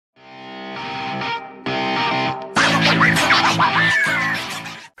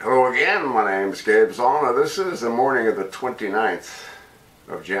My name's Gabe Zolna. This is the morning of the 29th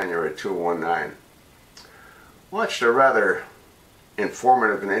of January 2019. Watched a rather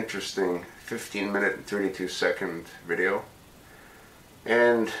informative and interesting 15-minute and 32-second video,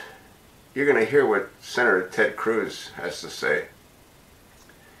 and you're going to hear what Senator Ted Cruz has to say.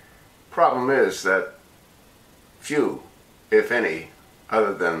 Problem is that few, if any,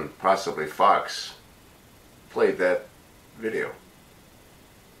 other than possibly Fox, played that video.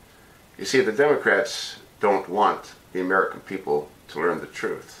 You see, the Democrats don't want the American people to learn the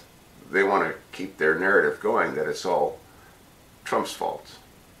truth. They want to keep their narrative going that it's all Trump's fault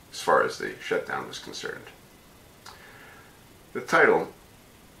as far as the shutdown was concerned. The title,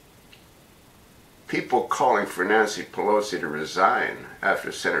 People Calling for Nancy Pelosi to Resign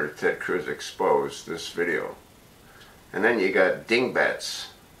After Senator Ted Cruz Exposed This Video. And then you got dingbats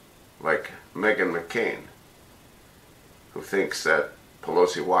like Meghan McCain, who thinks that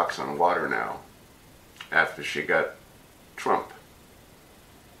Pelosi walks on water now after she got Trump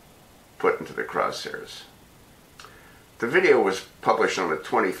put into the crosshairs. The video was published on the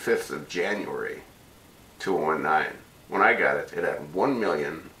 25th of January 2019. When I got it, it had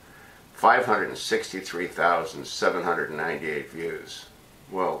 1,563,798 views.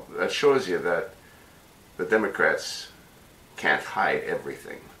 Well, that shows you that the Democrats can't hide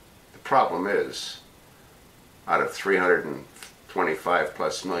everything. The problem is, out of 325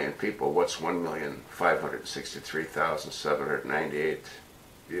 plus million people, what's 1,563,798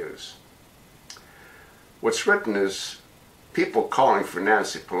 views? What's written is people calling for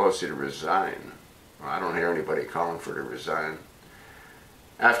Nancy Pelosi to resign. Well, I don't hear anybody calling for her to resign.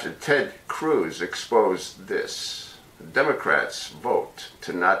 After Ted Cruz exposed this, Democrats vote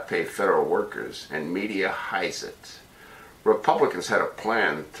to not pay federal workers and media hides it. Republicans had a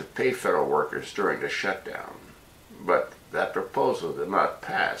plan to pay federal workers during the shutdown, but that proposal did not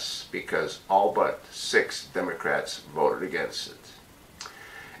pass because all but 6 Democrats voted against it.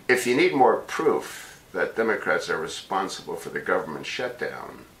 If you need more proof that Democrats are responsible for the government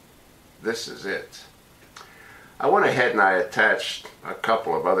shutdown, this is it. I went ahead and I attached a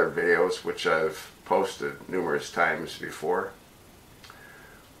couple of other videos which I've posted numerous times before.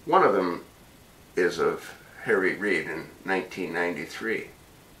 One of them is of Harry Reid in 1993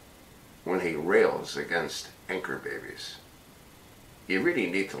 when he rails against anchor babies. You really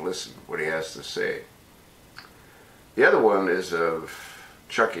need to listen to what he has to say. The other one is of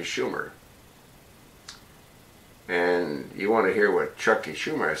Chucky Schumer, and you want to hear what Chucky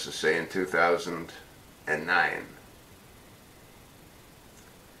Schumer has to say in 2009.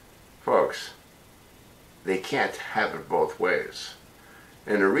 Folks, they can't have it both ways.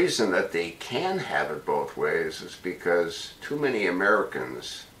 And the reason that they can have it both ways is because too many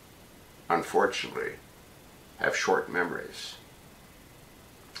Americans, unfortunately, have short memories.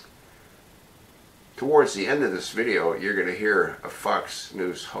 Towards the end of this video, you're going to hear a Fox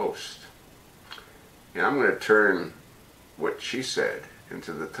News host. And I'm going to turn what she said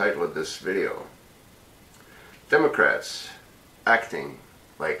into the title of this video. Democrats acting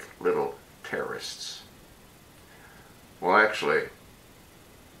like little terrorists. Well, actually,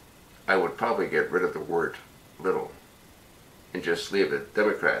 I would probably get rid of the word little and just leave it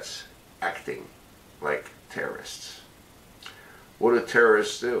Democrats acting like terrorists. What do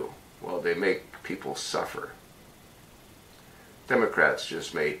terrorists do? Well, they make people suffer. Democrats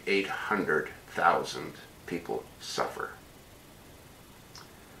just made 800,000 people suffer.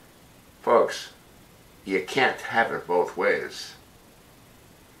 Folks, you can't have it both ways.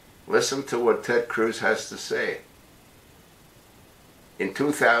 Listen to what Ted Cruz has to say. In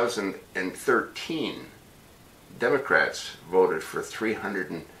 2013, Democrats voted for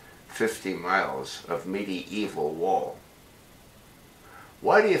 350 miles of medieval wall.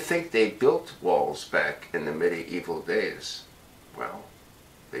 Why do you think they built walls back in the medieval days? Well,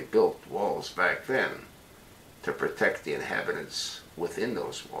 they built walls back then to protect the inhabitants within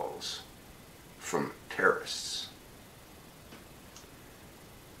those walls from terrorists.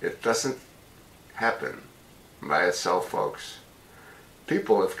 It doesn't happen by itself, folks.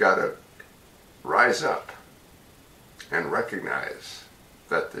 People have got to rise up and recognize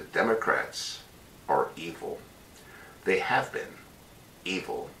that the Democrats are evil. They have been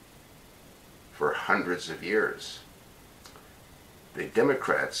evil for hundreds of years. The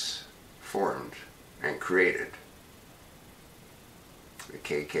Democrats formed and created the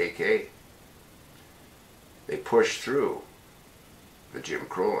KKK. They pushed through the Jim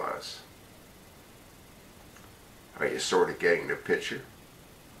Crow laws. Are you sort of getting the picture?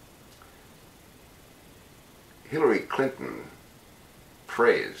 Hillary Clinton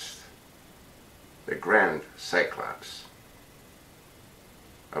praised the Grand Cyclops.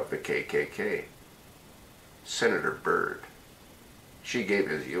 of the KKK, Senator Byrd. She gave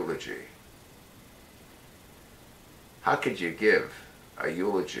his eulogy. How could you give a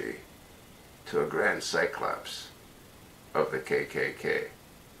eulogy to a grand cyclops of the KKK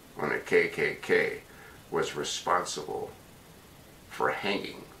when the KKK was responsible for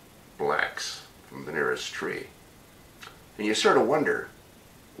hanging blacks from the nearest tree? And you sort of wonder,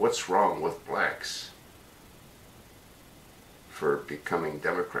 what's wrong with blacks for becoming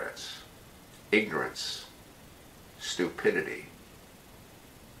Democrats? Ignorance, stupidity.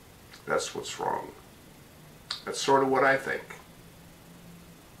 That's what's wrong. That's sort of what I think.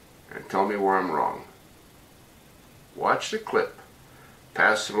 And tell me where I'm wrong. Watch the clip.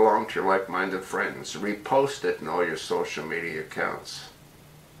 Pass it along to your like-minded friends. Repost it in all your social media accounts.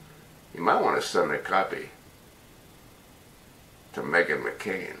 You might want to send a copy to Meghan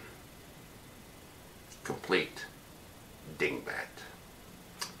McCain. Complete dingbat.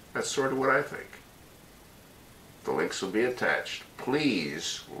 That's sort of what I think. The links will be attached.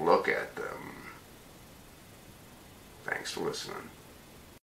 Please look at them. Thanks for listening.